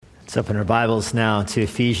Let's open our Bibles now to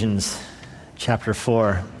Ephesians chapter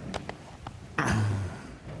 4.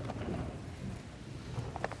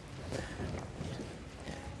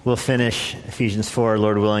 We'll finish Ephesians 4,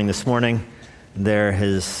 Lord willing, this morning. There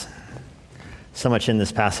is so much in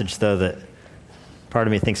this passage, though, that part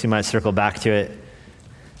of me thinks we might circle back to it,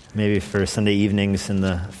 maybe for Sunday evenings in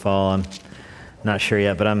the fall. I'm not sure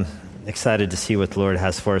yet, but I'm excited to see what the Lord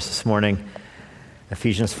has for us this morning.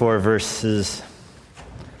 Ephesians 4, verses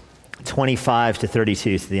 25 to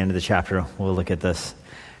 32 to the end of the chapter. We'll look at this.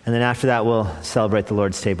 And then after that, we'll celebrate the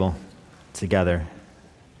Lord's table together.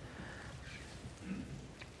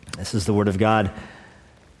 This is the word of God.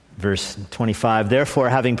 Verse 25, therefore,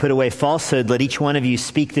 having put away falsehood, let each one of you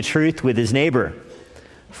speak the truth with his neighbor,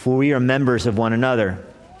 for we are members of one another.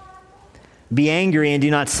 Be angry and do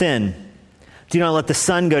not sin. Do not let the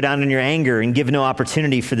sun go down in your anger and give no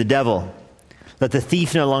opportunity for the devil. Let the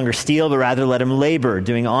thief no longer steal, but rather let him labor,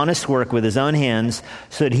 doing honest work with his own hands,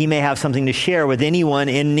 so that he may have something to share with anyone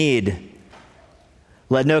in need.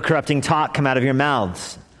 Let no corrupting talk come out of your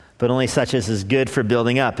mouths, but only such as is good for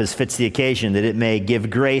building up, as fits the occasion, that it may give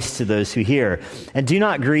grace to those who hear. And do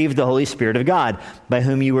not grieve the Holy Spirit of God, by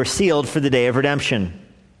whom you were sealed for the day of redemption.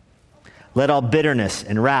 Let all bitterness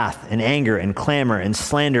and wrath and anger and clamor and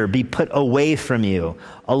slander be put away from you,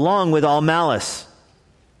 along with all malice.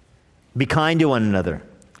 Be kind to one another,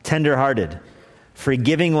 tender-hearted,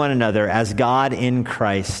 forgiving one another as God in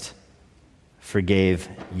Christ forgave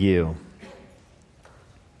you.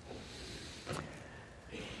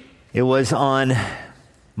 It was on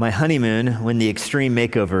my honeymoon when the extreme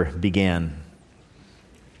makeover began.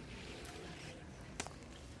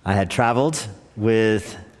 I had traveled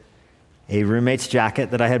with a roommate's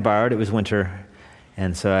jacket that I had borrowed. It was winter.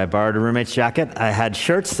 And so I borrowed a roommate's jacket. I had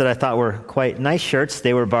shirts that I thought were quite nice shirts.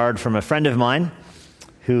 They were borrowed from a friend of mine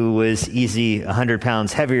who was easy 100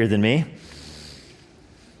 pounds heavier than me.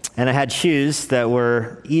 And I had shoes that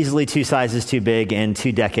were easily 2 sizes too big and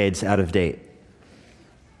 2 decades out of date.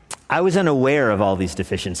 I was unaware of all these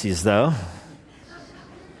deficiencies, though.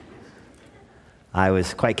 I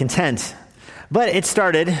was quite content. But it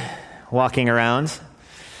started walking around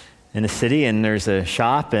in a city, and there's a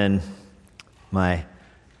shop, and my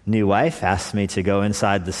new wife asked me to go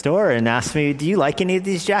inside the store and asked me, do you like any of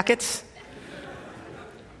these jackets?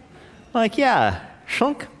 I'm like, yeah,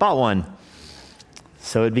 shunk, bought one.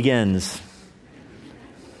 So it begins.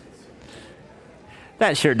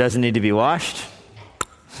 That shirt doesn't need to be washed.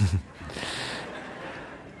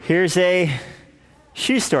 Here's a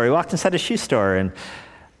shoe store. We walked inside a shoe store, and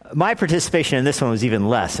my participation in this one was even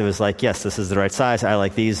less. It was like, yes, this is the right size. I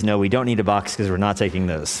like these. No, we don't need a box because we're not taking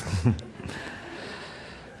those.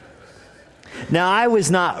 Now, I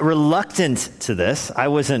was not reluctant to this. I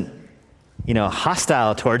wasn't,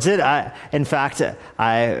 hostile towards it. In fact,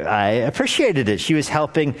 I appreciated it. She was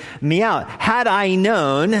helping me out. Had I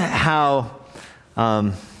known how,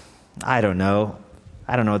 I don't know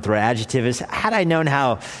what the right adjective is. Had I known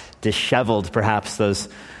how disheveled perhaps those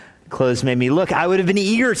clothes made me look, I would have been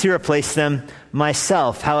eager to replace them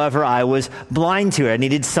myself. However, I was blind to it. I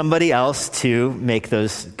needed somebody else to make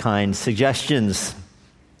those kind suggestions.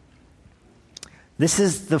 This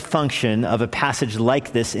is the function of a passage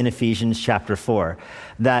like this in Ephesians chapter 4,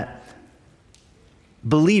 that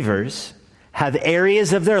believers have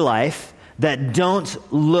areas of their life that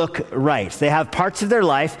don't look right. They have parts of their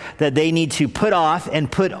life that they need to put off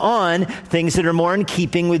and put on things that are more in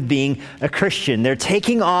keeping with being a Christian. They're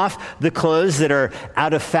taking off the clothes that are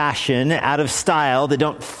out of fashion, out of style, that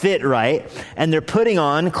don't fit right, and they're putting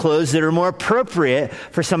on clothes that are more appropriate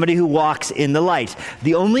for somebody who walks in the light.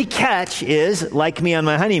 The only catch is, like me on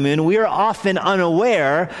my honeymoon, we are often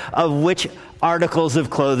unaware of which articles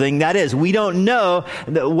of clothing that is. We don't know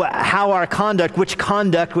how our conduct,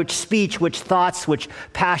 which speech, which thoughts, which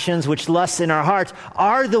passions, which lusts in our hearts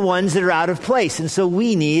are the ones that are out of place. And so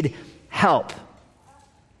we need help.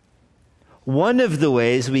 One of the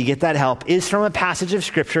ways we get that help is from a passage of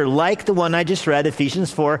Scripture like the one I just read,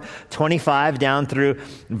 Ephesians 4:25 down through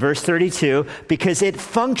verse 32, because it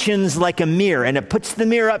functions like a mirror, and it puts the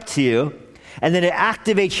mirror up to you. And then it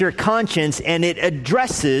activates your conscience, and it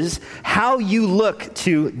addresses how you look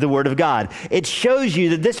to the Word of God. It shows you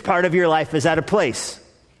that this part of your life is out of place.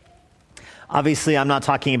 Obviously, I'm not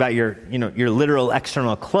talking about your literal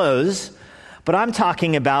external clothes, but I'm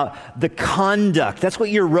talking about the conduct. That's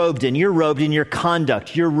what you're robed in. You're robed in your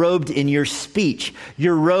conduct. You're robed in your speech.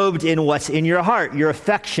 You're robed in what's in your heart, your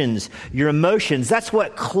affections, your emotions. That's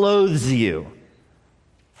what clothes you.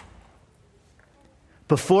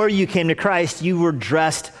 Before you came to Christ, you were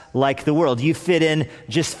dressed like the world. You fit in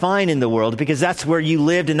just fine in the world because that's where you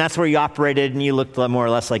lived and that's where you operated and you looked more or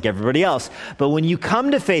less like everybody else. But when you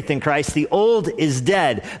come to faith in Christ, the old is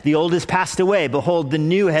dead. The old is passed away. Behold, the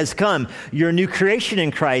new has come. You're a new creation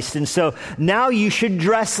in Christ. And so now you should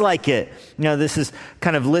dress like it. Now, this is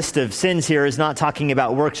kind of list of sins here is not talking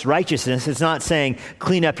about works righteousness. It's not saying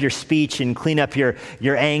clean up your speech and clean up your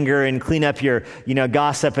anger and clean up your,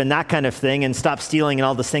 gossip and that kind of thing and stop stealing and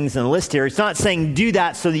all the things in the list here. It's not saying do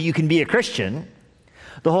that so that you can be a Christian.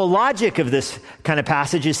 The whole logic of this kind of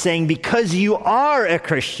passage is saying because you are a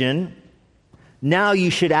Christian, now you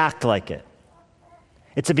should act like it.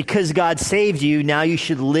 It's because God saved you, now you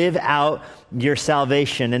should live out your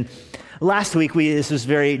salvation. And last week, this was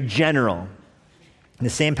very general. The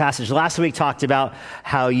same passage last week talked about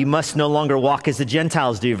how you must no longer walk as the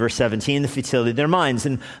Gentiles do, verse 17, the futility of their minds.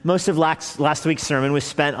 And most of last week's sermon was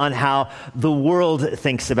spent on how the world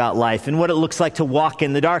thinks about life and what it looks like to walk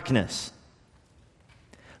in the darkness.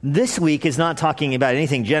 This week is not talking about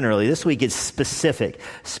anything generally. This week is specific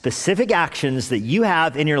actions that you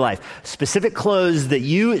have in your life, specific clothes that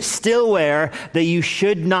you still wear that you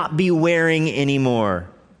should not be wearing anymore.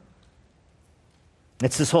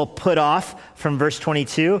 It's this whole put off from verse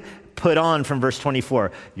 22, put on from verse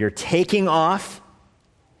 24. You're taking off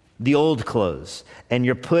the old clothes and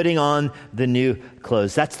you're putting on the new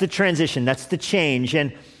clothes. That's the transition. That's the change.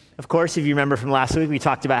 And of course, if you remember from last week, we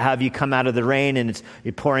talked about how you come out of the rain and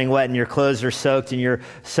you're pouring wet and your clothes are soaked and you're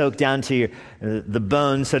soaked down to the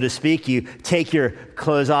bone, so to speak. You take your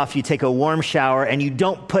clothes off, you take a warm shower, and you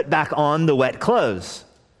don't put back on the wet clothes.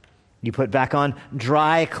 You put back on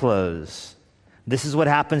dry clothes. This is what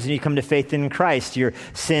happens when you come to faith in Christ. Your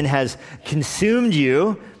sin has consumed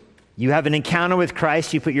you. You have an encounter with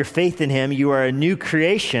Christ. You put your faith in him. You are a new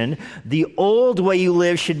creation. The old way you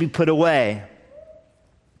live should be put away.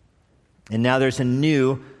 And now there's a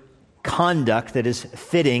new conduct that is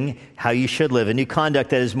fitting how you should live, a new conduct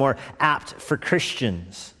that is more apt for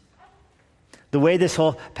Christians. The way this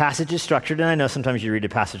whole passage is structured, and I know sometimes you read a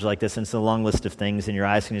passage like this and it's a long list of things and your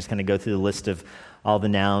eyes can just kind of go through the list of all the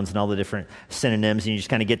nouns and all the different synonyms and you just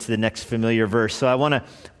kind of get to the next familiar verse. So I want to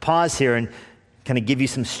pause here and kind of give you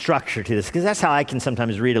some structure to this because that's how I can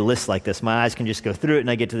sometimes read a list like this. My eyes can just go through it and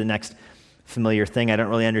I get to the next familiar thing. I don't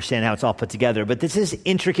really understand how it's all put together, but this is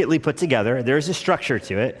intricately put together. There's a structure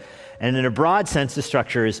to it. And in a broad sense, the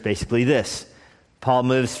structure is basically this. Paul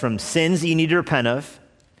moves from sins that you need to repent of,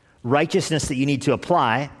 righteousness that you need to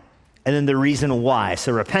apply, and then the reason why.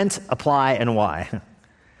 So repent, apply, and why.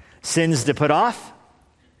 Sins to put off,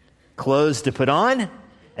 clothes to put on, and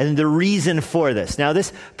then the reason for this. Now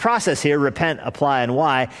this process here, repent, apply, and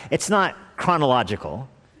why, it's not chronological.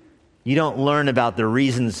 You don't learn about the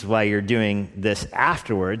reasons why you're doing this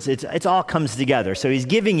afterwards. It all comes together. So he's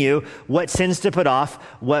giving you what sins to put off,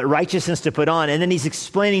 what righteousness to put on, and then he's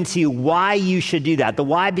explaining to you why you should do that. The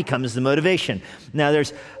why becomes the motivation. Now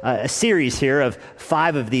there's a series here of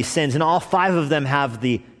 5 of these sins, and all 5 of them have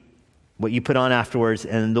the what you put on afterwards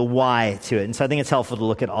and the why to it. And so I think it's helpful to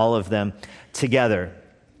look at all of them together.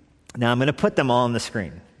 Now I'm going to put them all on the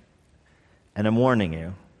screen, and I'm warning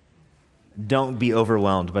you. Don't be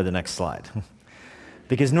overwhelmed by the next slide.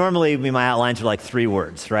 Because normally my outlines are like 3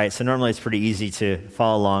 words, right? So normally it's pretty easy to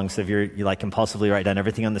follow along. So if you like compulsively write down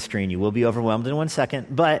everything on the screen, you will be overwhelmed in 1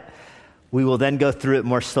 second, but we will then go through it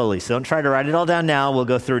more slowly. So don't try to write it all down now. We'll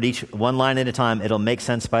go through it each one line at a time. It'll make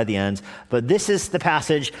sense by the end. But this is the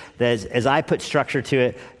passage that as I put structure to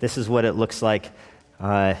it, this is what it looks like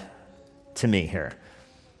to me here.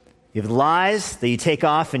 You have lies that you take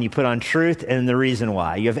off and you put on truth and the reason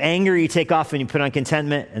why. You have anger you take off and you put on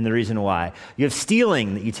contentment and the reason why. You have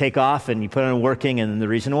stealing that you take off and you put on working and the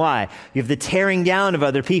reason why. You have the tearing down of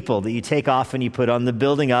other people that you take off and you put on the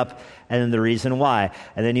building up and then the reason why.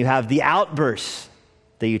 And then you have the outbursts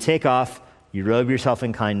that you take off, you robe yourself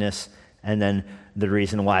in kindness, and then the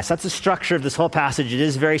reason why. So that's the structure of this whole passage. It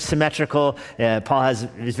is very symmetrical. Paul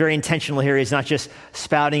is very intentional here. He's not just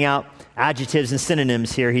spouting out adjectives and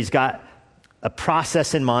synonyms here. He's got a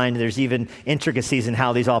process in mind. There's even intricacies in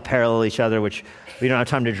how these all parallel each other, which we don't have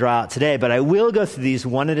time to draw out today. But I will go through these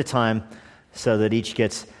one at a time so that each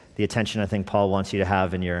gets the attention I think Paul wants you to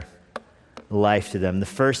have in your life to them. The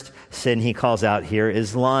first sin he calls out here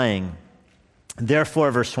is lying.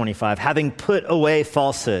 Therefore, verse 25, having put away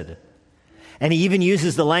falsehood. And he even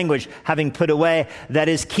uses the language, having put away, that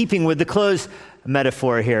is keeping with the clothes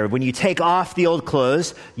metaphor here. When you take off the old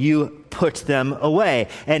clothes, you put them away.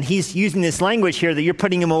 And he's using this language here that you're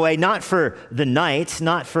putting them away not for the night,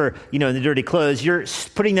 not for, the dirty clothes. You're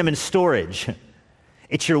putting them in storage.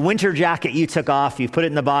 It's your winter jacket you took off. You put it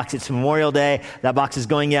in the box. It's Memorial Day. That box is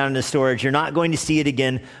going down into storage. You're not going to see it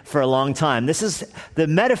again for a long time. This is the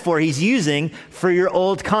metaphor he's using for your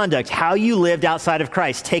old conduct, how you lived outside of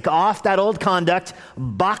Christ. Take off that old conduct,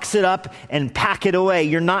 box it up, and pack it away.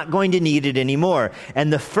 You're not going to need it anymore.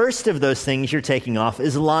 And the first of those things you're taking off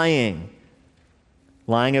is lying.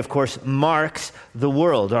 Lying, of course, marks the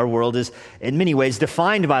world. Our world is, in many ways,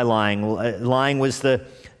 defined by lying. Lying was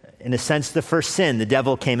in a sense, the first sin. The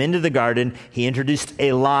devil came into the garden. He introduced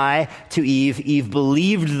a lie to Eve. Eve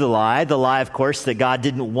believed the lie, of course, that God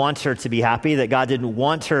didn't want her to be happy, that God didn't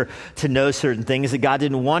want her to know certain things, that God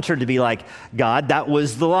didn't want her to be like God. That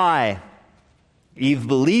was the lie. Eve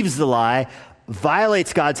believes the lie,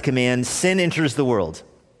 violates God's command, sin enters the world.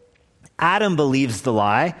 Adam believes the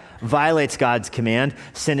lie, violates God's command,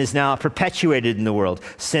 sin is now perpetuated in the world.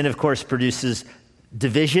 Sin, of course, produces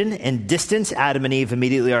division and distance. Adam and Eve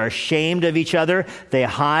immediately are ashamed of each other. They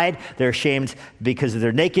hide. They're ashamed because of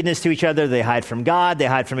their nakedness to each other. They hide from God. They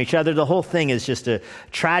hide from each other. The whole thing is just a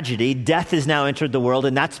tragedy. Death has now entered the world,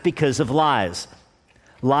 and that's because of lies.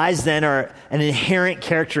 Lies, then, are an inherent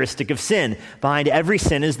characteristic of sin. Behind every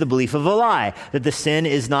sin is the belief of a lie, that the sin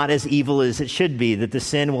is not as evil as it should be, that the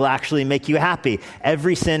sin will actually make you happy.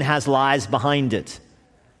 Every sin has lies behind it.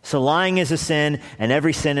 So lying is a sin, and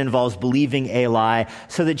every sin involves believing a lie,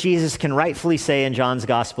 so that Jesus can rightfully say in John's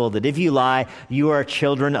gospel that if you lie, you are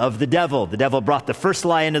children of the devil. The devil brought the first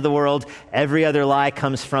lie into the world. Every other lie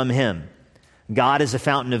comes from him. God is a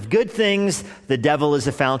fountain of good things. The devil is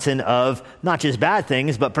a fountain of not just bad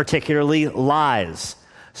things, but particularly lies.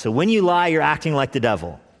 So when you lie, you're acting like the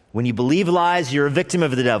devil. When you believe lies, you're a victim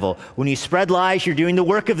of the devil. When you spread lies, you're doing the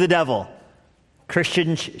work of the devil.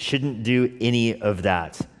 Christians shouldn't do any of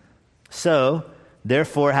that. So,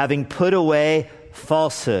 therefore, having put away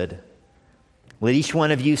falsehood, let each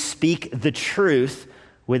one of you speak the truth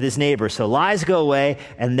with his neighbor. So lies go away,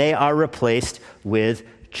 and they are replaced with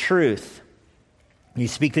truth. You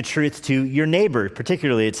speak the truth to your neighbor,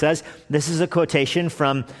 particularly, it says. This is a quotation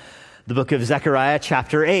from the book of Zechariah,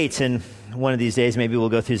 chapter 8. And one of these days, maybe we'll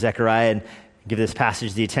go through Zechariah and give this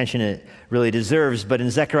passage the attention it really deserves. But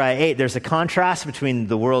in Zechariah 8, there's a contrast between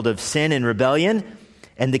the world of sin and rebellion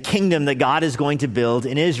and the kingdom that God is going to build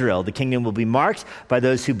in Israel. The kingdom will be marked by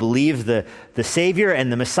those who believe the Savior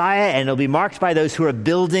and the Messiah, and it'll be marked by those who are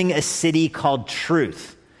building a city called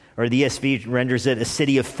truth. Or the ESV renders it a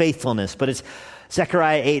city of faithfulness. But it's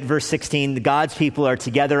Zechariah 8, verse 16, God's people are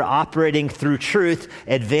together operating through truth,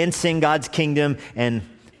 advancing God's kingdom and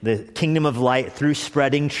the kingdom of light through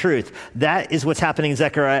spreading truth. That is what's happening in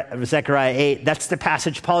Zechariah 8. That's the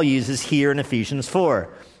passage Paul uses here in Ephesians 4.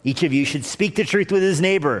 Each of you should speak the truth with his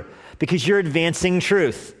neighbor because you're advancing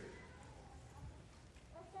truth.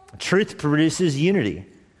 Truth produces unity.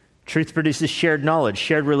 Truth produces shared knowledge,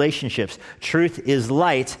 shared relationships. Truth is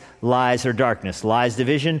light, lies are darkness. Lies,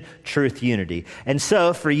 division, truth, unity. And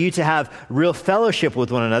so for you to have real fellowship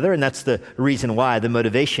with one another, and that's the reason why, the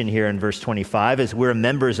motivation here in verse 25 is we're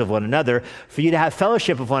members of one another. For you to have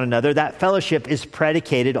fellowship with one another, that fellowship is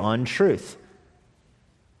predicated on truth.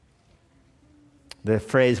 The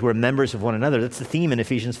phrase, we're members of one another, that's the theme in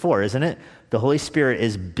Ephesians 4, isn't it? The Holy Spirit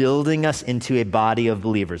is building us into a body of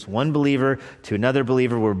believers. One believer to another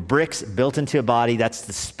believer. We're bricks built into a body. That's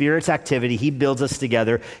the Spirit's activity. He builds us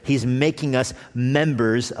together. He's making us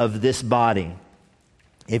members of this body.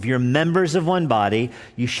 If you're members of one body,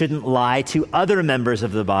 you shouldn't lie to other members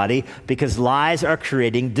of the body because lies are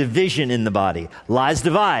creating division in the body. Lies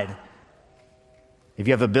divide. If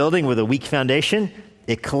you have a building with a weak foundation,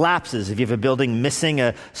 it collapses. If you have a building missing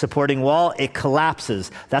a supporting wall, it collapses.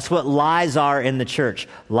 That's what lies are in the church.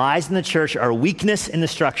 Lies in the church are weakness in the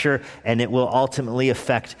structure, and it will ultimately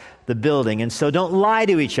affect the building. And so don't lie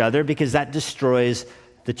to each other because that destroys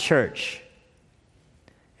the church.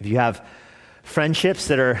 If you have friendships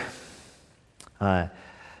that are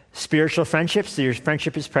spiritual friendships, your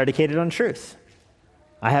friendship is predicated on truth.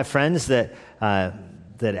 I have friends that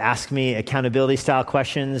ask me accountability-style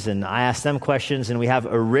questions, and I ask them questions, and we have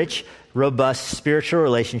a rich, robust spiritual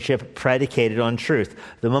relationship predicated on truth.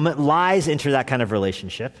 The moment lies enter that kind of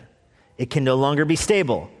relationship, it can no longer be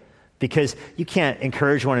stable because you can't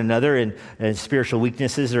encourage one another in spiritual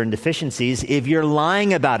weaknesses or in deficiencies if you're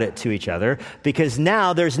lying about it to each other, because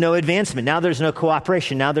now there's no advancement, now there's no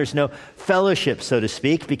cooperation, now there's no fellowship, so to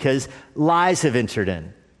speak, because lies have entered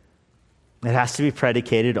in. It has to be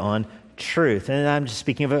predicated on truth. And I'm just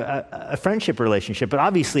speaking of a friendship relationship, but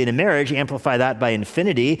obviously in a marriage, amplify that by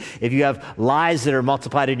infinity. If you have lies that are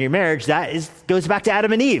multiplied in your marriage, goes back to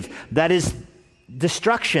Adam and Eve. That is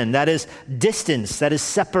destruction. That is distance. That is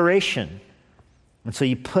separation. And so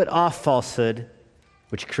you put off falsehood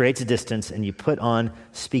which creates a distance, and you put on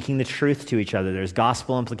speaking the truth to each other. There's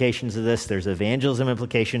gospel implications of this. There's evangelism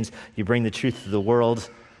implications. You bring the truth to the world.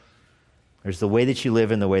 There's the way that you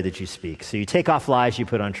live and the way that you speak. So you take off lies, you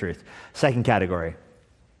put on truth. Second category.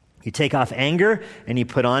 You take off anger and you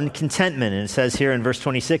put on contentment. And it says here in verse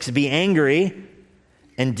 26, be angry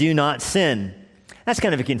and do not sin. That's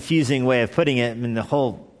kind of a confusing way of putting it. I mean, the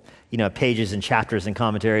whole, pages and chapters and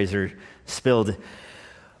commentaries are spilled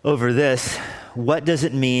over this. What does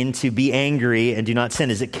it mean to be angry and do not sin?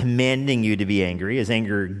 Is it commanding you to be angry? Is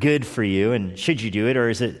anger good for you? And should you do it? Or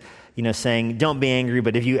is it, saying, don't be angry,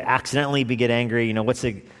 but if you accidentally get angry, what's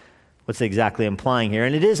it exactly implying here?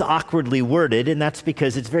 And it is awkwardly worded, and that's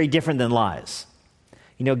because it's very different than lies.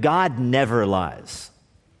 God never lies.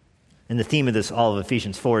 And the theme of this, all of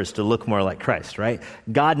Ephesians 4, is to look more like Christ, right?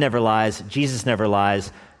 God never lies. Jesus never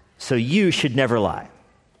lies. So you should never lie.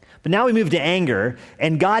 But now we move to anger,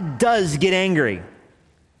 and God does get angry.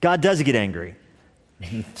 God does get angry.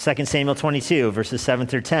 2 Samuel 22, verses 7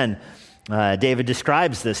 through 10, David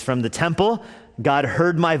describes this. From the temple, God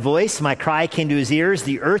heard my voice. My cry came to his ears.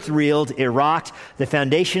 The earth reeled, it rocked. The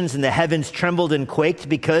foundations and the heavens trembled and quaked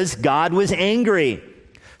because God was angry.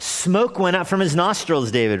 Smoke went up from his nostrils,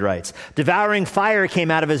 David writes. Devouring fire came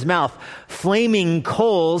out of his mouth. Flaming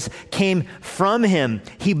coals came from him.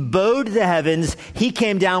 He bowed the heavens. He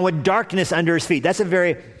came down with darkness under his feet. That's a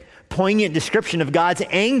very poignant description of God's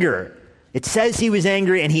anger. It says he was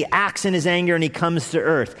angry, and he acts in his anger, and he comes to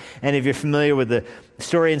earth. And if you're familiar with the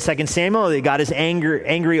story in 2 Samuel, God is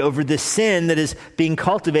angry over the sin that is being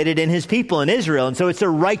cultivated in his people in Israel. And so it's a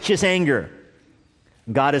righteous anger.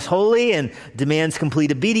 God is holy and demands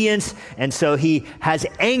complete obedience, and so he has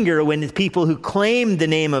anger when the people who claim the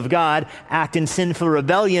name of God act in sinful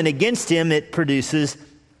rebellion against him. It produces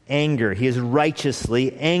anger. He is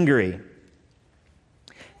righteously angry.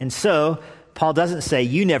 And so Paul doesn't say,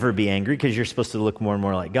 you never be angry, because you're supposed to look more and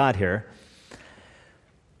more like God here.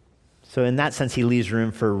 So in that sense, he leaves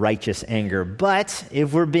room for righteous anger. But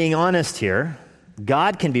if we're being honest here,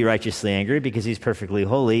 God can be righteously angry because he's perfectly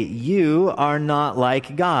holy. You are not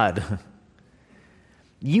like God.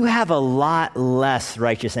 You have a lot less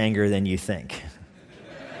righteous anger than you think.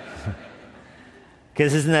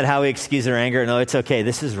 Because isn't that how we excuse our anger? No, it's okay.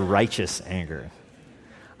 This is righteous anger.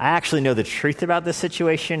 I actually know the truth about this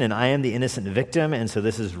situation, and I am the innocent victim, and so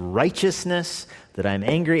this is righteousness that I'm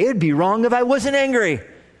angry. It would be wrong if I wasn't angry.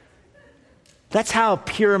 That's how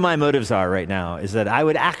pure my motives are right now, is that I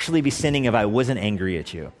would actually be sinning if I wasn't angry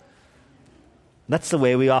at you. That's the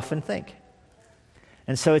way we often think.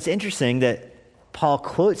 And so it's interesting that Paul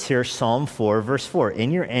quotes here Psalm 4, verse 4.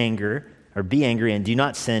 In your anger, or be angry and do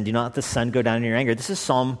not sin, do not let the sun go down in your anger. This is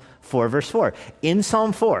Psalm 4, verse 4. In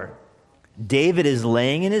Psalm 4, David is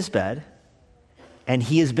laying in his bed, and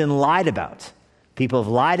he has been lied about. People have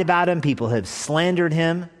lied about him. People have slandered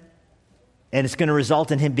him. And it's going to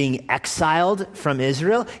result in him being exiled from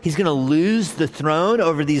Israel. He's going to lose the throne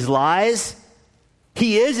over these lies.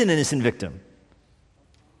 He is an innocent victim.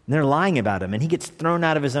 And they're lying about him, and he gets thrown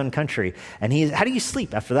out of his own country. And how do you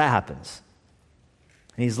sleep after that happens?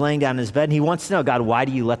 And he's laying down in his bed, and he wants to know, God, why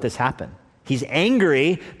do you let this happen? He's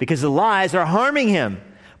angry because the lies are harming him.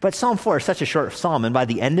 But Psalm 4 is such a short psalm, and by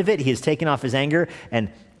the end of it, he has taken off his anger,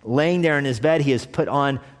 and laying there in his bed, he has put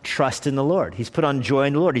on trust in the Lord. He's put on joy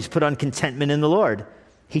in the Lord. He's put on contentment in the Lord.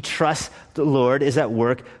 He trusts the Lord is at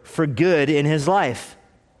work for good in his life.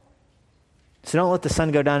 So don't let the sun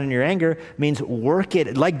go down in your anger. It means work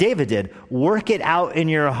it, like David did, work it out in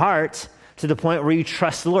your heart to the point where you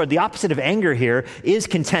trust the Lord. The opposite of anger here is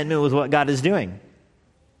contentment with what God is doing.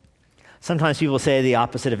 Sometimes people say the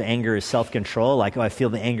opposite of anger is self-control, like, I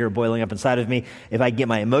feel the anger boiling up inside of me. If I get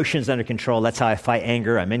my emotions under control, that's how I fight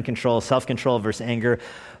anger. I'm in control, self-control versus anger.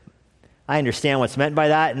 I understand what's meant by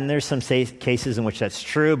that, and there's some cases in which that's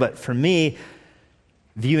true, but for me,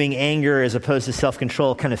 viewing anger as opposed to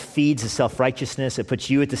self-control kind of feeds the self-righteousness. It puts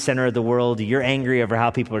you at the center of the world. You're angry over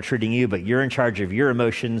how people are treating you, but you're in charge of your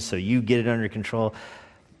emotions, so you get it under control.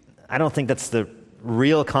 I don't think that's the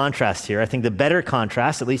real contrast here. I think the better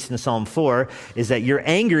contrast, at least in Psalm 4, is that you're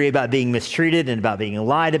angry about being mistreated and about being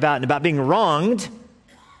lied about and about being wronged.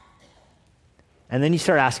 And then you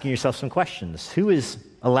start asking yourself some questions. Who is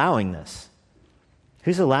allowing this?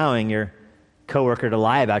 Who's allowing your coworker to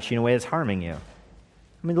lie about you in a way that's harming you?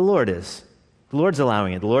 I mean, the Lord is. The Lord's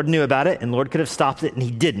allowing it. The Lord knew about it, and the Lord could have stopped it, and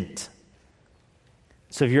he didn't.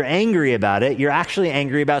 So if you're angry about it, you're actually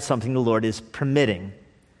angry about something the Lord is permitting.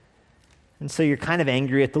 And so you're kind of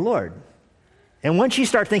angry at the Lord. And once you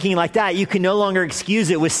start thinking like that, you can no longer excuse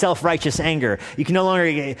it with self-righteous anger. You can no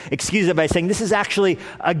longer excuse it by saying, this is actually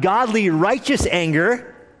a godly, righteous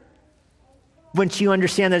anger. once you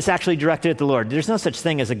understand that it's actually directed at the Lord. There's no such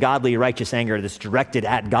thing as a godly, righteous anger that's directed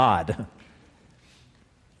at God.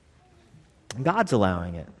 God's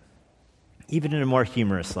allowing it, even at a more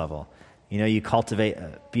humorous level. You know, you cultivate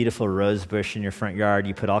a beautiful rose bush in your front yard,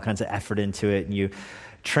 you put all kinds of effort into it, and you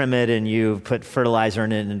trim it, and you put fertilizer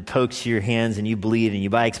in it, and it pokes your hands, and you bleed, and you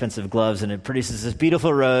buy expensive gloves, and it produces this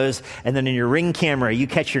beautiful rose, and then in your Ring camera, you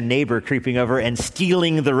catch your neighbor creeping over and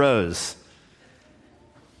stealing the rose.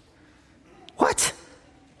 What?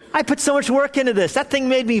 I put so much work into this. That thing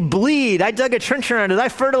made me bleed. I dug a trench around it. I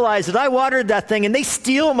fertilized it. I watered that thing, and they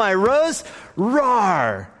steal my rose?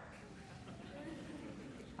 Roar!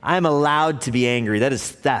 I'm allowed to be angry. That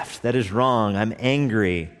is theft. That is wrong. I'm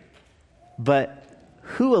angry. But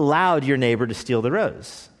who allowed your neighbor to steal the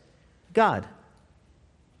rose? God.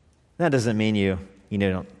 That doesn't mean you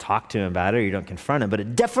don't talk to him about it or you don't confront him, but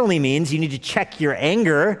it definitely means you need to check your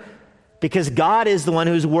anger because God is the one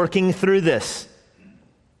who's working through this.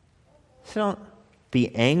 So don't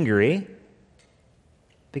be angry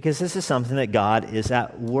because this is something that God is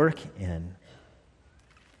at work in.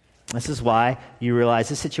 This is why you realize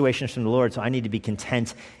this situation is from the Lord, so I need to be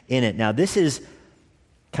content in it. Now, this is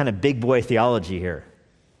kind of big boy theology here.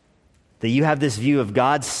 That you have this view of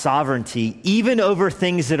God's sovereignty even over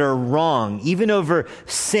things that are wrong, even over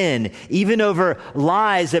sin, even over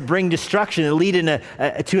lies that bring destruction, that lead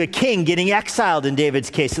to a king getting exiled in David's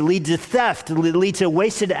case, that lead to theft, that lead to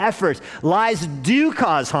wasted effort. Lies do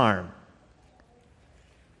cause harm.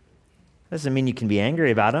 Doesn't mean you can be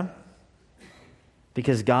angry about them.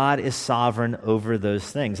 Because God is sovereign over those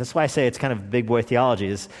things. That's why I say it's kind of big boy theology.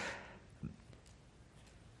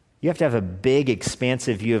 You have to have a big,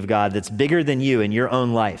 expansive view of God that's bigger than you in your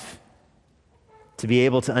own life to be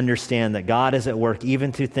able to understand that God is at work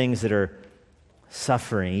even through things that are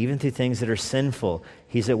suffering, even through things that are sinful.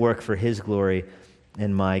 He's at work for his glory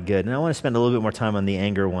and my good. And I want to spend a little bit more time on the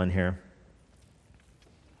anger one here.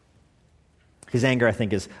 Because anger, I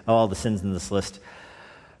think, is of all the sins in this list,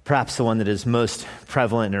 perhaps the one that is most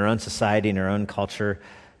prevalent in our own society, in our own culture.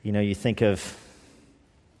 You know, you think of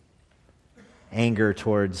anger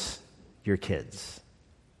towards your kids,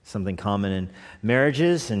 something common in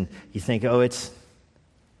marriages, and you think, oh, it's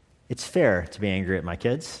fair to be angry at my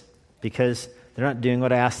kids because they're not doing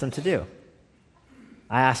what I asked them to do.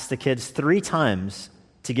 I asked the kids 3 times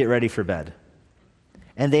to get ready for bed,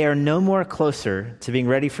 and they are no more closer to being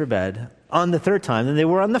ready for bed on the 3rd time than they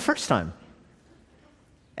were on the 1st time.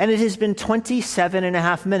 And it has been 27 and a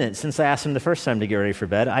half minutes since I asked them the first time to get ready for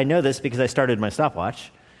bed. I know this because I started my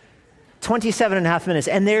stopwatch. 27 and a half minutes,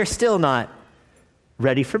 and they're still not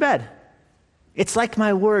ready for bed. It's like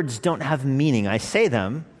my words don't have meaning. I say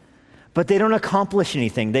them, but they don't accomplish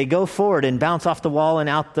anything. They go forward and bounce off the wall and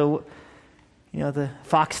out the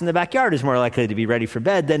fox in the backyard is more likely to be ready for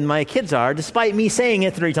bed than my kids are, despite me saying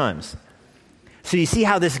it 3 times. So you see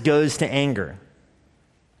how this goes to anger.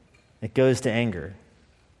 It goes to anger.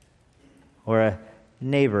 Or a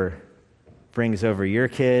neighbor brings over your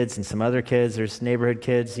kids and some other kids. There's neighborhood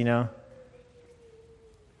kids, a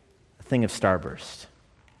thing of Starburst.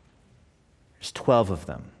 There's 12 of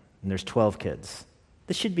them, and there's 12 kids.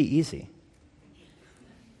 This should be easy.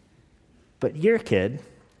 But your kid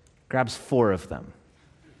grabs 4 of them.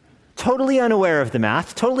 Totally unaware of the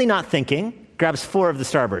math, totally not thinking, grabs 4 of the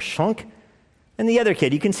Starburst. Shunk. And the other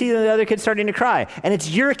kid, you can see the other kid starting to cry. And it's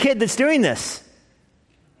your kid that's doing this.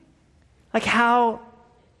 Like how?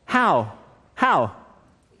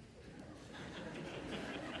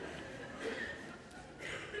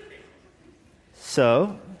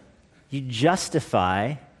 So, you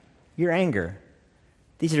justify your anger.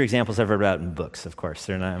 These are examples I've read about in books, of course.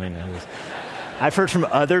 They're not, I've heard from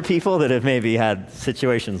other people that have maybe had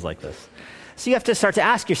situations like this. So you have to start to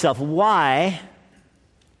ask yourself, why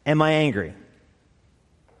am I angry?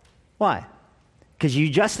 Why? Because you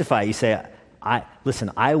justify, you say,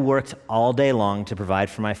 I worked all day long to provide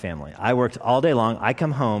for my family. I worked all day long. I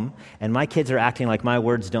come home, and my kids are acting like my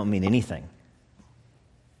words don't mean anything.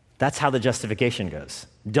 That's how the justification goes.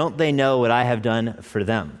 Don't they know what I have done for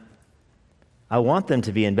them? I want them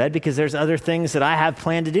to be in bed because there's other things that I have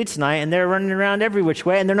planned to do tonight, and they're running around every which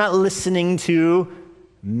way, and they're not listening to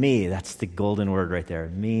me. That's the golden word right there.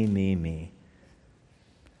 Me.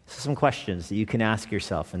 So some questions that you can ask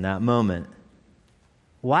yourself in that moment.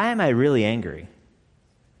 Why am I really angry?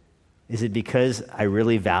 Is it because I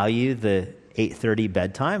really value the 8:30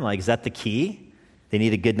 bedtime? Like, is that the key? They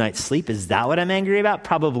need a good night's sleep. Is that what I'm angry about?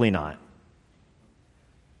 Probably not.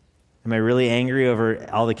 Am I really angry over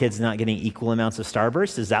all the kids not getting equal amounts of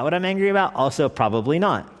Starburst? Is that what I'm angry about? Also, probably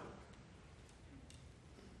not.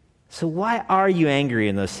 So why are you angry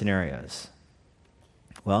in those scenarios?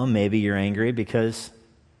 Well, maybe you're angry because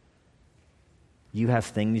you have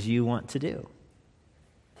things you want to do.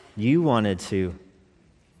 You wanted to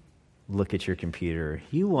look at your computer.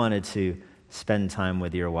 You wanted to spend time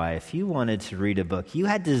with your wife. You wanted to read a book. You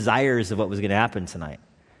had desires of what was going to happen tonight,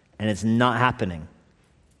 and it's not happening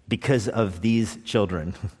because of these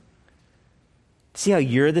children. See how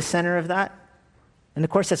you're the center of that? And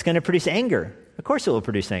of course, that's going to produce anger. Of course it will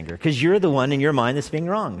produce anger because you're the one in your mind that's being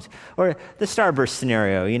wronged. Or the starburst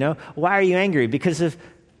scenario, why are you angry? Because of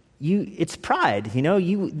you, it's pride.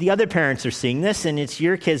 The other parents are seeing this, and it's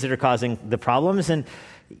your kids that are causing the problems, and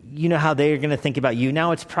you know how they're going to think about you.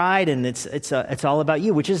 Now it's pride, and it's all about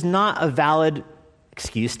you, which is not a valid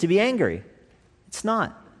excuse to be angry. It's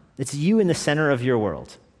not. It's you in the center of your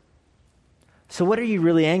world. So what are you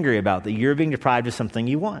really angry about? That you're being deprived of something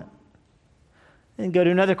you want? And go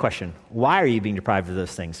to another question. Why are you being deprived of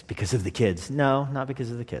those things? Because of the kids? No, not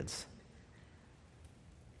because of the kids.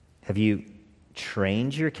 Have you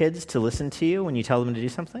trained your kids to listen to you when you tell them to do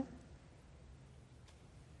something?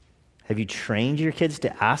 Have you trained your kids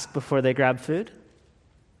to ask before they grab food?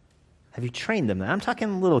 Have you trained them? I'm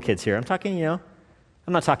talking little kids here. I'm talking, I'm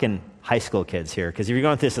not talking high school kids here, because if you're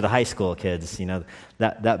going through this with the high school kids,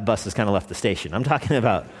 that bus has kind of left the station. I'm talking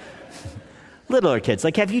about littler kids.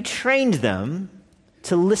 Like, have you trained them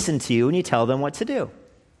to listen to you when you tell them what to do?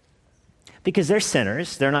 Because they're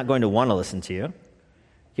sinners. They're not going to want to listen to you.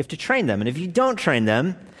 You have to train them. And if you don't train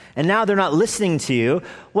them, and now they're not listening to you,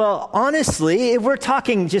 well, honestly, if we're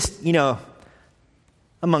talking just,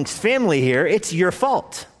 amongst family here, it's your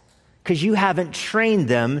fault because you haven't trained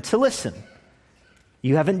them to listen.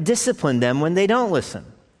 You haven't disciplined them when they don't listen.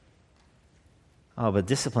 Oh, but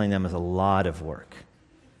disciplining them is a lot of work.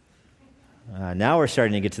 Now we're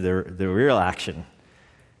starting to get to the real action.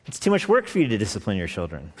 It's too much work for you to discipline your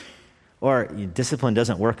children. Or discipline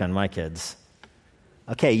doesn't work on my kids.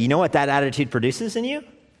 Okay, you know what that attitude produces in you?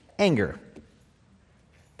 Anger.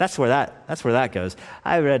 That's where that goes.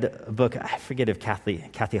 I read a book, I forget if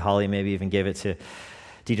Kathy Holly maybe even gave it to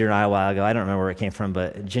Dieter and I a while ago. I don't remember where it came from,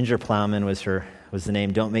 but Ginger Plowman was the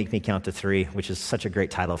name. Don't Make Me Count to Three, which is such a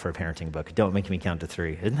great title for a parenting book. Don't Make Me Count to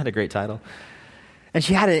Three. Isn't that a great title? And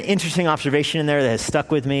she had an interesting observation in there that has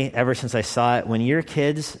stuck with me ever since I saw it. When your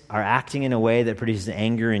kids are acting in a way that produces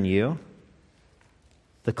anger in you,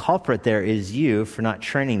 the culprit there is you for not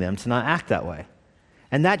training them to not act that way.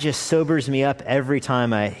 And that just sobers me up every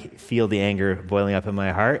time I feel the anger boiling up in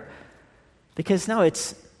my heart. Because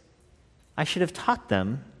I should have taught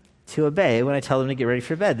them to obey when I tell them to get ready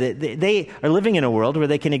for bed. They are living in a world where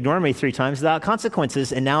they can ignore me 3 times without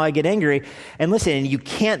consequences, and now I get angry. And listen, you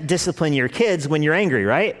can't discipline your kids when you're angry,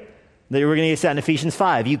 right? We're going to get that in Ephesians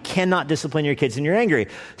 5. You cannot discipline your kids when you're angry.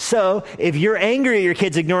 So if you're angry at your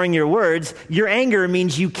kids ignoring your words, your anger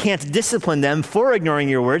means you can't discipline them for ignoring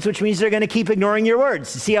your words, which means they're going to keep ignoring your words.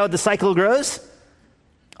 See how the cycle grows?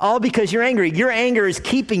 All because you're angry. Your anger is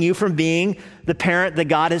keeping you from being the parent that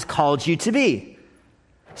God has called you to be.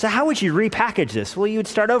 So how would you repackage this? Well, you would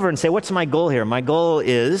start over and say, what's my goal here? My goal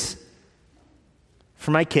is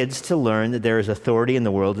for my kids to learn that there is authority in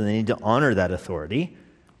the world and they need to honor that authority,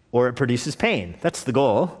 or it produces pain. That's the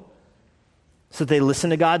goal. So they listen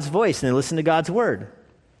to God's voice and they listen to God's word.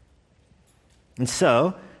 And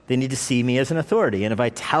so they need to see me as an authority. And if I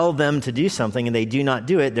tell them to do something and they do not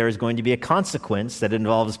do it, there is going to be a consequence that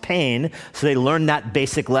involves pain. So they learn that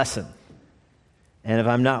basic lesson. And if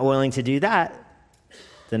I'm not willing to do that,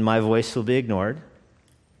 then my voice will be ignored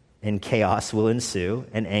and chaos will ensue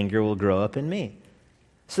and anger will grow up in me.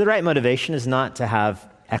 So the right motivation is not to have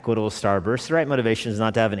equitable starbursts. The right motivation is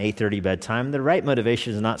not to have an 8:30 bedtime. The right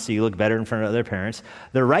motivation is not so you look better in front of other parents.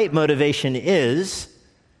 The right motivation is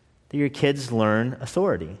that your kids learn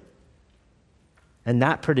authority. And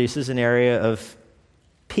that produces an area of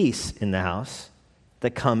peace in the house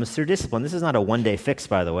that comes through discipline. This is not a one-day fix,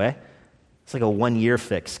 by the way. It's like a one-year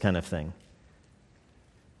fix kind of thing.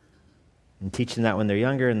 And teach them that when they're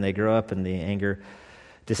younger and they grow up and the anger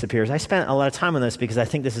disappears. I spent a lot of time on this because I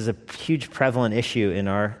think this is a huge prevalent issue in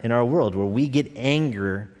our world where we get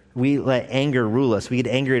anger, we let anger rule us. We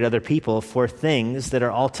get angry at other people for things that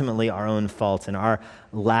are ultimately our own fault and our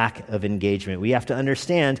lack of engagement. We have to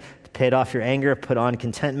understand, to pay it off your anger, put on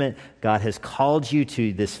contentment. God has called you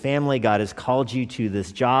to this family. God has called you to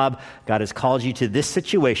this job. God has called you to this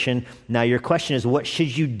situation. Now your question is, what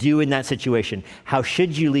should you do in that situation? How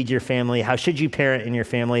should you lead your family? How should you parent in your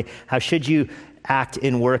family? How should you act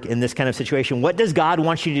in work in this kind of situation? What does God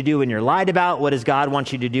want you to do when you're lied about? What does God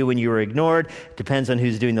want you to do when you were ignored? Depends on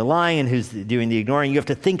who's doing the lying and who's doing the ignoring. You have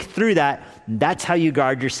to think through that. That's how you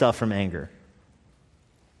guard yourself from anger.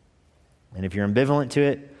 And if you're ambivalent to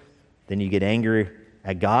it, then you get angry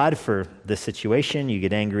at God for this situation. You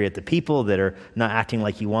get angry at the people that are not acting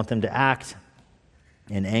like you want them to act.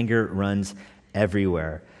 And anger runs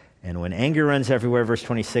everywhere. And when anger runs everywhere, verse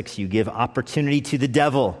 26, you give opportunity to the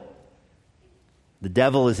devil. The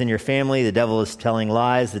devil is in your family. The devil is telling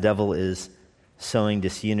lies. The devil is sowing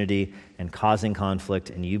disunity and causing conflict.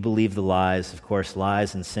 And you believe the lies. Of course,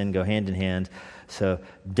 lies and sin go hand in hand. So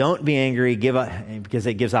don't be angry, because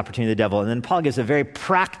it gives opportunity to the devil. And then Paul gives a very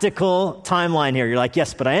practical timeline here. You're like,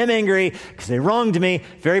 yes, but I am angry because they wronged me.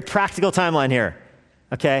 Very practical timeline here.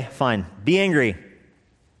 Okay, fine. Be angry.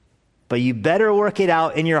 But you better work it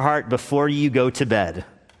out in your heart before you go to bed.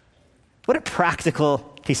 What a practical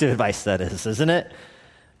piece of advice that is, isn't it?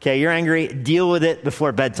 Okay, you're angry. Deal with it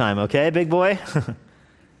before bedtime, okay, big boy?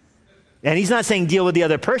 And he's not saying deal with the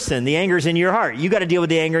other person. The anger's in your heart. You got to deal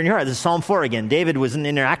with the anger in your heart. This is Psalm 4 again. David wasn't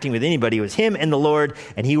interacting with anybody. It was him and the Lord,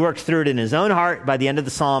 and he worked through it in his own heart by the end of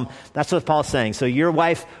the psalm. That's what Paul's saying. So your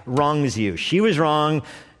wife wrongs you. She was wrong.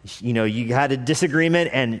 You know, you had a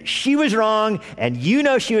disagreement, and she was wrong, and you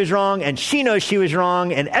know she was wrong, and she knows she was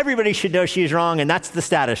wrong, and everybody should know she was wrong, and that's the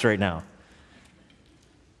status right now.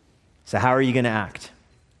 So how are you going to act?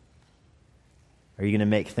 Are you going to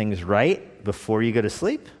make things right before you go to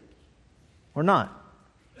sleep or not?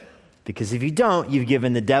 Because if you don't, you've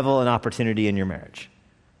given the devil an opportunity in your marriage.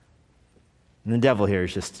 And the devil here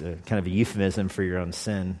is just kind of a euphemism for your own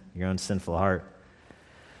sin, your own sinful heart.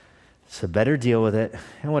 So better deal with it.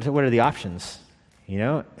 And what are the options? You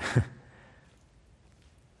know,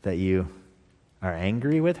 that you are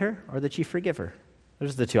angry with her or that you forgive her.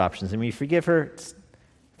 Those are the two options. And when you forgive her,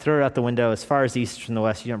 throw it out the window. As far as the east is from the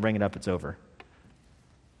west, you don't bring it up, it's over.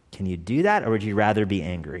 Can you do that, or would you rather be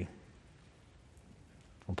angry?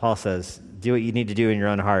 Well, Paul says, do what you need to do in your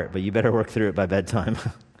own heart, but you better work through it by bedtime.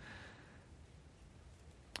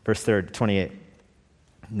 Verse 28.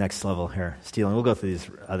 Next level here, stealing. We'll go through these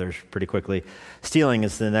others pretty quickly. Stealing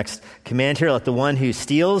is the next command here. Let the one who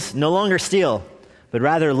steals no longer steal, but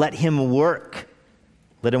rather let him work.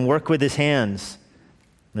 Let him work with his hands.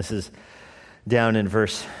 This is down in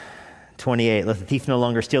verse 28. Let the thief no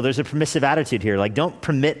longer steal. There's a permissive attitude here. Like, don't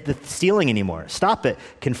permit the stealing anymore. Stop it.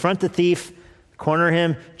 Confront the thief. Corner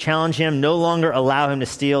him. Challenge him. No longer allow him to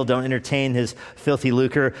steal. Don't entertain his filthy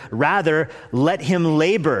lucre. Rather, let him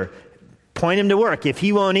labor. Point him to work. If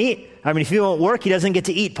he won't work, he doesn't get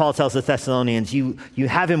to eat, Paul tells the Thessalonians. You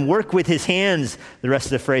have him work with his hands, the rest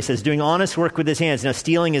of the phrase says, doing honest work with his hands. Now,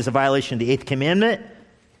 stealing is a violation of the 8th commandment.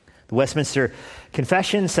 The Westminster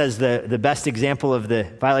Confession says the best example of the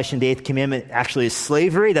violation of the 8th commandment actually is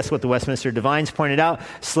slavery. That's what the Westminster Divines pointed out.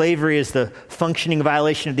 Slavery is the functioning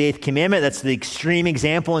violation of the 8th commandment. That's the extreme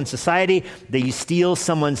example in society, that you steal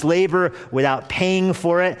someone's labor without paying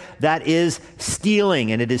for it. That is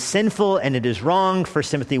stealing, and it is sinful and it is wrong. 1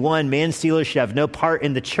 Timothy 1, man stealers should have no part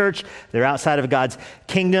in the church. They're outside of God's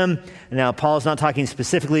kingdom. Now, Paul's not talking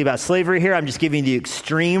specifically about slavery here. I'm just giving the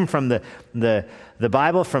extreme from the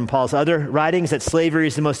Bible, from Paul's other writings, that slavery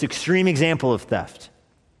is the most extreme example of theft.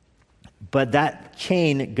 But that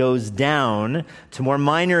chain goes down to more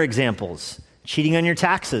minor examples. Cheating on your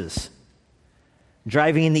taxes.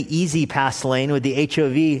 Driving in the easy pass lane with the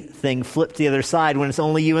HOV thing flipped to the other side when it's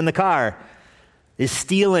only you in the car. Is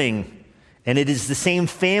stealing. And it is the same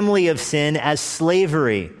family of sin as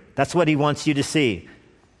slavery. That's what he wants you to see.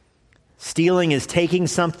 Stealing is taking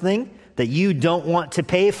something that you don't want to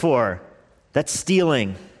pay for. That's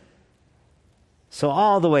stealing. So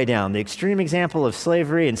all the way down, the extreme example of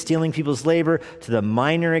slavery and stealing people's labor to the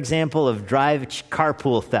minor example of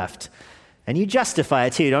carpool theft. And you justify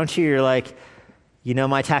it too, don't you? You're like, you know,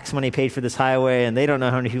 my tax money paid for this highway, and they don't know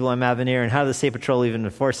how many people I'm having here, and how does the state patrol even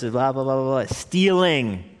enforce it, blah, blah, blah, blah, blah.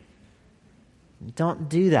 Stealing. Don't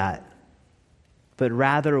do that. But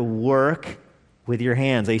rather work with your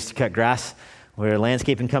hands. I used to cut grass. We're a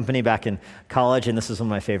landscaping company back in college, and this is one of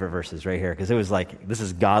my favorite verses right here, because it was like, this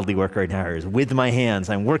is godly work right now. It's with my hands.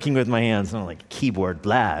 I'm working with my hands. I'm like, keyboard,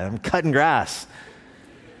 blah. I'm cutting grass.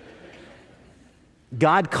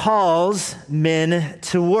 God calls men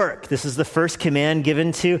to work. This is the first command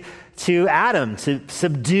given to Adam, to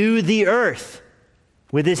subdue the earth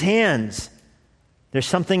with his hands. There's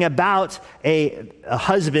something about a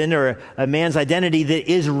husband or a man's identity that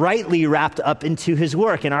is rightly wrapped up into his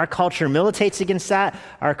work. And our culture militates against that.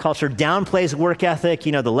 Our culture downplays work ethic.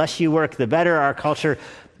 You know, the less you work, the better. Our culture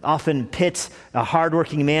often pits a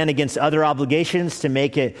hardworking man against other obligations to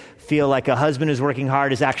make it feel like a husband who's working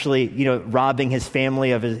hard is actually, you know, robbing his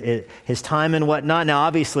family of his time and whatnot. Now,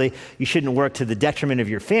 obviously, you shouldn't work to the detriment of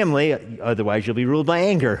your family. Otherwise, you'll be ruled by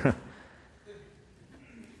anger.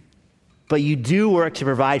 but you do work to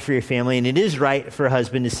provide for your family, and it is right for a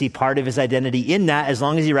husband to see part of his identity in that as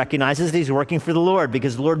long as he recognizes that he's working for the Lord,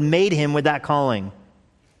 because the Lord made him with that calling.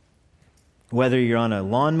 Whether you're on a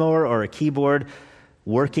lawnmower or a keyboard,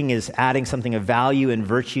 working is adding something of value and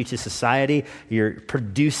virtue to society. You're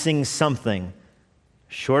producing something.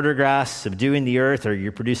 Shorter grass, subduing the earth, or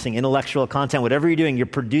you're producing intellectual content. Whatever you're doing, you're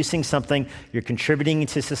producing something. You're contributing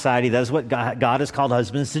to society. That's what God has called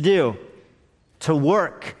husbands to do, to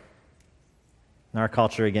work. And our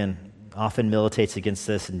culture, again, often militates against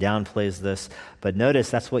this and downplays this. But notice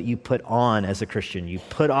that's what you put on as a Christian. You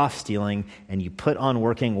put off stealing and you put on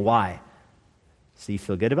working. Why? So you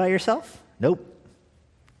feel good about yourself? Nope.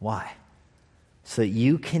 Why? So that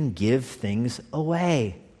you can give things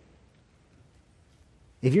away.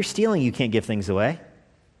 If you're stealing, you can't give things away.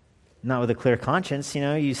 Not with a clear conscience.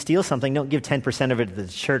 You steal something, don't give 10% of it to the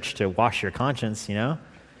church to wash your conscience,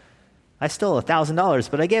 I stole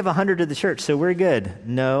 $1,000, but I gave $100 to the church, so we're good.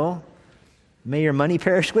 No. May your money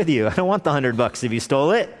perish with you. I don't want the $100 if you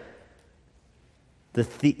stole it. The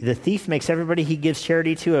thief makes everybody he gives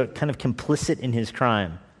charity to a kind of complicit in his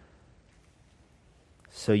crime.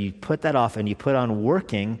 So you put that off and you put on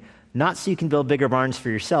working, not so you can build bigger barns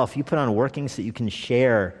for yourself. You put on working so you can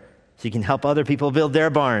share, so you can help other people build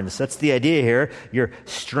their barns. That's the idea here. You're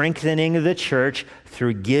strengthening the church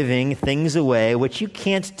through giving things away, which you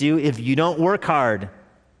can't do if you don't work hard.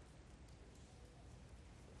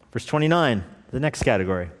 Verse 29, the next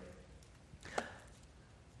category.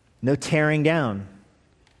 No tearing down.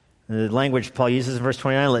 The language Paul uses in verse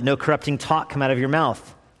 29, let no corrupting talk come out of your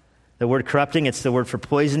mouth. The word corrupting, it's the word for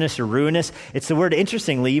poisonous or ruinous. It's the word,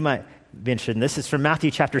 interestingly, you might be interested in this, it's from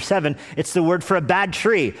Matthew chapter 7. It's the word for a bad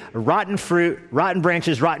tree, rotten fruit, rotten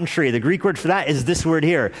branches, rotten tree. The Greek word for that is this word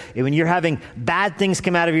here. When you're having bad things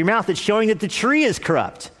come out of your mouth, it's showing that the tree is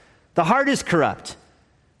corrupt. The heart is corrupt.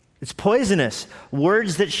 It's poisonous.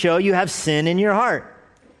 Words that show you have sin in your heart.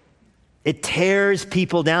 It tears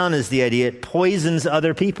people down is the idea. It poisons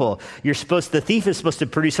other people. The thief is supposed to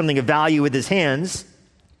produce something of value with his hands.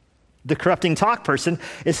 The corrupting talk person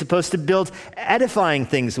is supposed to build edifying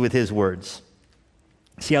things with his words.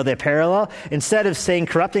 See how they parallel? Instead of saying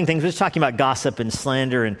corrupting things, we're just talking about gossip and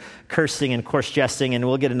slander and cursing and coarse jesting, and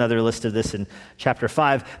we'll get another list of this in chapter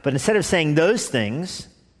 5. But instead of saying those things,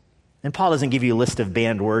 and Paul doesn't give you a list of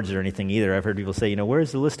banned words or anything either. I've heard people say,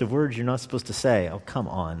 where's the list of words you're not supposed to say? Oh, come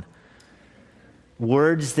on.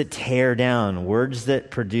 Words that tear down, words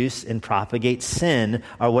that produce and propagate sin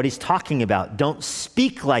are what he's talking about. Don't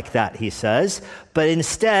speak like that, he says, but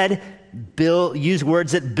instead use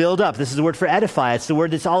words that build up. This is the word for edify. It's the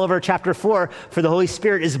word that's all over chapter 4 for the Holy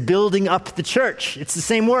Spirit is building up the church. It's the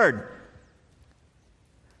same word.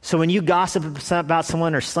 So when you gossip about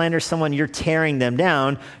someone or slander someone, you're tearing them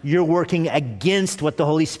down. You're working against what the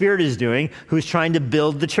Holy Spirit is doing, who's trying to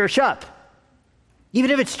build the church up,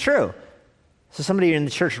 even if it's true. So somebody in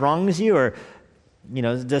the church wrongs you or,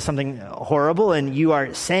 does something horrible and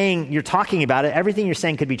you're talking about it. Everything you're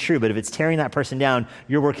saying could be true, but if it's tearing that person down,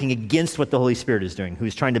 you're working against what the Holy Spirit is doing,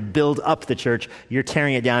 who's trying to build up the church. You're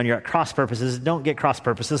tearing it down. You're at cross purposes. Don't get cross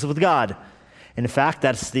purposes with God. And in fact,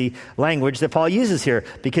 that's the language that Paul uses here,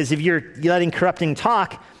 because if you're letting corrupting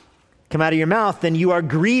talk come out of your mouth, then you are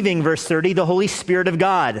grieving, verse 30, the Holy Spirit of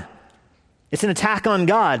God. It's an attack on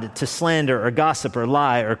God to slander or gossip or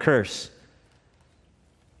lie or curse.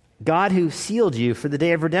 God who sealed you for the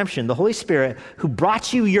day of redemption, the Holy Spirit who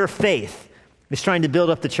brought you your faith, is trying to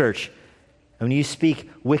build up the church. And when you speak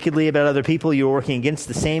wickedly about other people, you're working against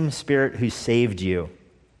the same Spirit who saved you.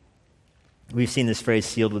 We've seen this phrase,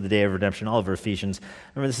 sealed with the day of redemption, all over Ephesians.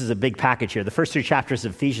 Remember, this is a big package here. The first 3 chapters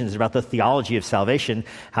of Ephesians are about the theology of salvation,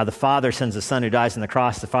 how the Father sends the Son who dies on the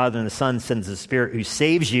cross, the Father and the Son sends the Spirit who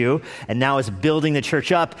saves you, and now is building the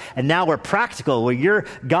church up. And now we're practical. Where you're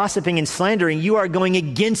gossiping and slandering, you are going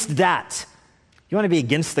against that. You want to be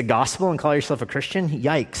against the gospel and call yourself a Christian?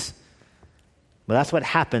 Yikes. Well, that's what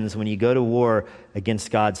happens when you go to war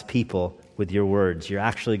against God's people with your words. You're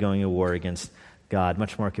actually going to war against God.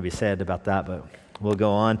 Much more could be said about that, but we'll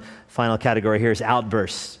go on. Final category here is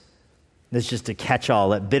outbursts. This is just a catch-all.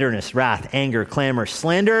 Let bitterness, wrath, anger, clamor,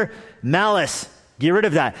 slander, malice. Get rid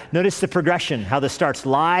of that. Notice the progression, how this starts.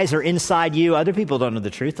 Lies are inside you. Other people don't know the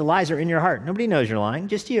truth. The lies are in your heart. Nobody knows you're lying,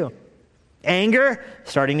 just you. Anger,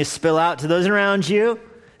 starting to spill out to those around you.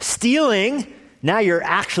 Stealing, now you're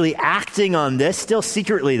actually acting on this, still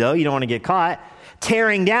secretly though. You don't want to get caught.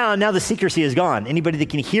 Tearing down, now the secrecy is gone. Anybody that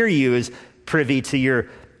can hear you is privy to your,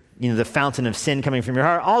 the fountain of sin coming from your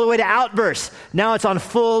heart, all the way to outbursts. Now it's on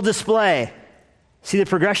full display. See the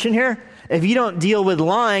progression here? If you don't deal with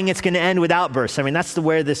lying, it's going to end with outbursts. I mean, that's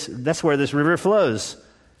where this river flows.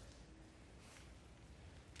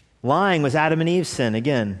 Lying was Adam and Eve's sin,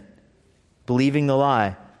 again, believing the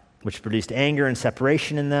lie, which produced anger and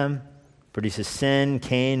separation in them, produces sin,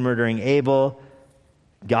 Cain murdering Abel,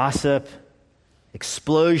 gossip,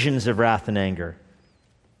 explosions of wrath and anger.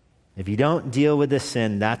 If you don't deal with this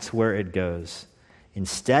sin, that's where it goes.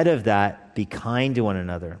 Instead of that, be kind to one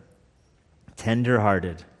another,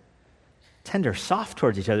 tender-hearted, soft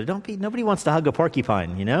towards each other. Nobody wants to hug a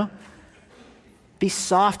porcupine, you know? Be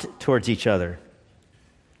soft towards each other,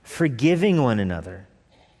 forgiving one another.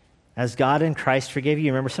 As God in Christ forgave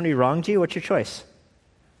you, remember somebody wronged you, what's your choice?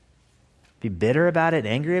 Be bitter about it,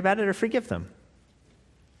 angry about it, or forgive them?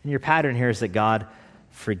 And your pattern here is that God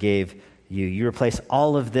forgave you. You replace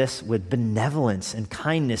all of this with benevolence and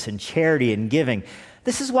kindness and charity and giving.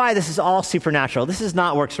 This is why this is all supernatural. This is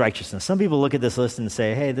not works righteousness. Some people look at this list and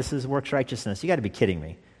say, hey, this is works righteousness. You got to be kidding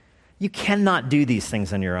me. You cannot do these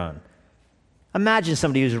things on your own. Imagine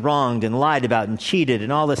somebody who's wronged and lied about and cheated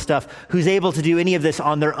and all this stuff, who's able to do any of this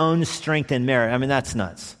on their own strength and merit. I mean, that's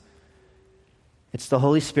nuts. It's the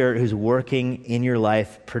Holy Spirit who's working in your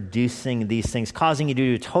life, producing these things, causing you to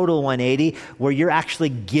do a total 180, where you're actually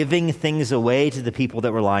giving things away to the people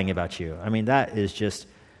that were lying about you. I mean, that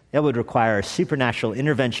would require a supernatural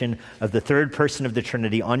intervention of the third person of the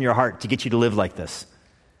Trinity on your heart to get you to live like this.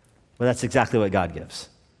 Well, that's exactly what God gives.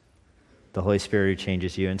 The Holy Spirit who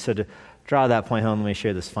changes you. And so to draw that point home, let me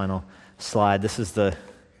share this final slide. This is the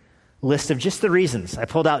list of just the reasons. I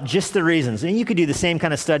pulled out just the reasons. And you could do the same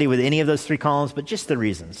kind of study with any of those three columns, but just the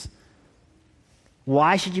reasons.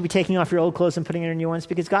 Why should you be taking off your old clothes and putting on your new ones?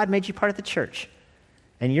 Because God made you part of the church.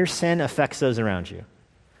 And your sin affects those around you.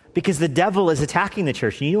 Because the devil is attacking the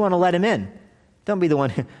church, and you want to let him in. Don't be the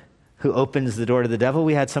one who opens the door to the devil.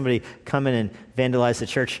 We had somebody come in and vandalize the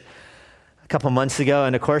church a couple months ago,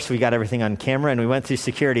 and of course we got everything on camera, and we went through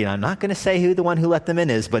security, and I'm not going to say who the one who let them in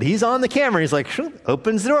is, but he's on the camera. He's like,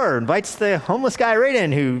 opens the door, invites the homeless guy right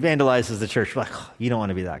in who vandalizes the church. We're like, you don't want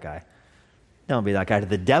to be that guy. Don't be that guy to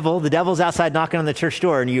the devil. The devil's outside knocking on the church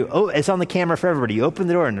door, and it's on the camera for everybody. You open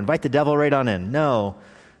the door and invite the devil right on in. No,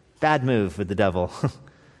 bad move with the devil.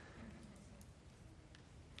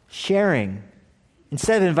 Sharing.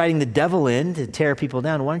 Instead of inviting the devil in to tear people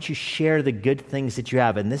down, why don't you share the good things that you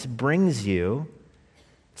have? And this brings you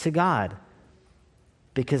to God,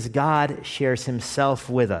 because God shares himself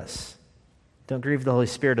with us. Don't grieve the Holy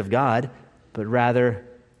Spirit of God, but rather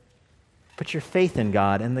put your faith in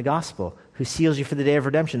God and the gospel, who seals you for the day of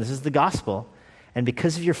redemption. This is the gospel. And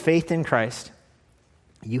because of your faith in Christ,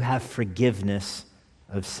 you have forgiveness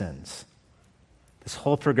of sins. This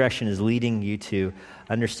whole progression is leading you to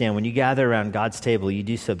understand when you gather around God's table, you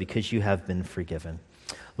do so because you have been forgiven.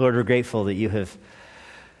 Lord, we're grateful that you have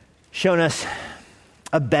shown us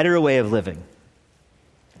a better way of living.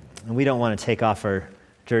 And we don't want to take off our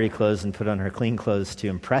dirty clothes and put on our clean clothes to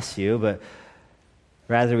impress you, but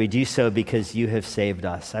rather we do so because you have saved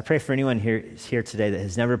us. I pray for anyone here today that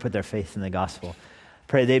has never put their faith in the gospel. I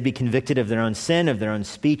pray they'd be convicted of their own sin, of their own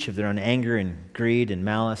speech, of their own anger and greed and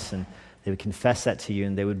malice, and they would confess that to you,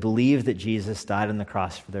 and they would believe that Jesus died on the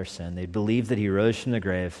cross for their sin. They'd believe that he rose from the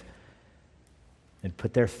grave and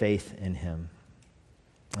put their faith in him.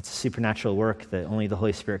 That's a supernatural work that only the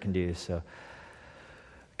Holy Spirit can do. So,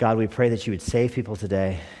 God, we pray that you would save people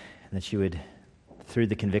today, and that you would, through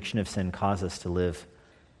the conviction of sin, cause us to live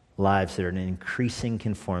lives that are in increasing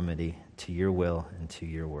conformity to your will and to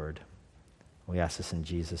your word. We ask this in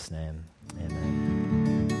Jesus' name.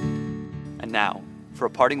 Amen. And now, for a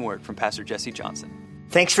parting word from Pastor Jesse Johnson.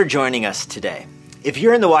 Thanks for joining us today. If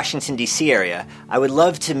you're in the Washington, D.C. area, I would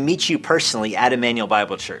love to meet you personally at Emmanuel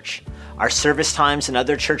Bible Church. Our service times and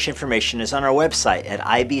other church information is on our website at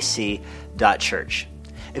ibc.church.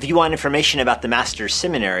 If you want information about the Master's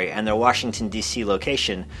Seminary and their Washington, D.C.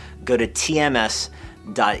 location, go to tms.edu.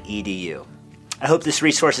 I hope this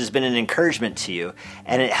resource has been an encouragement to you,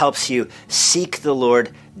 and it helps you seek the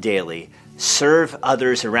Lord daily, serve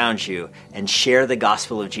others around you, and share the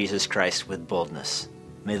gospel of Jesus Christ with boldness.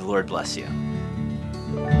 May the Lord bless you.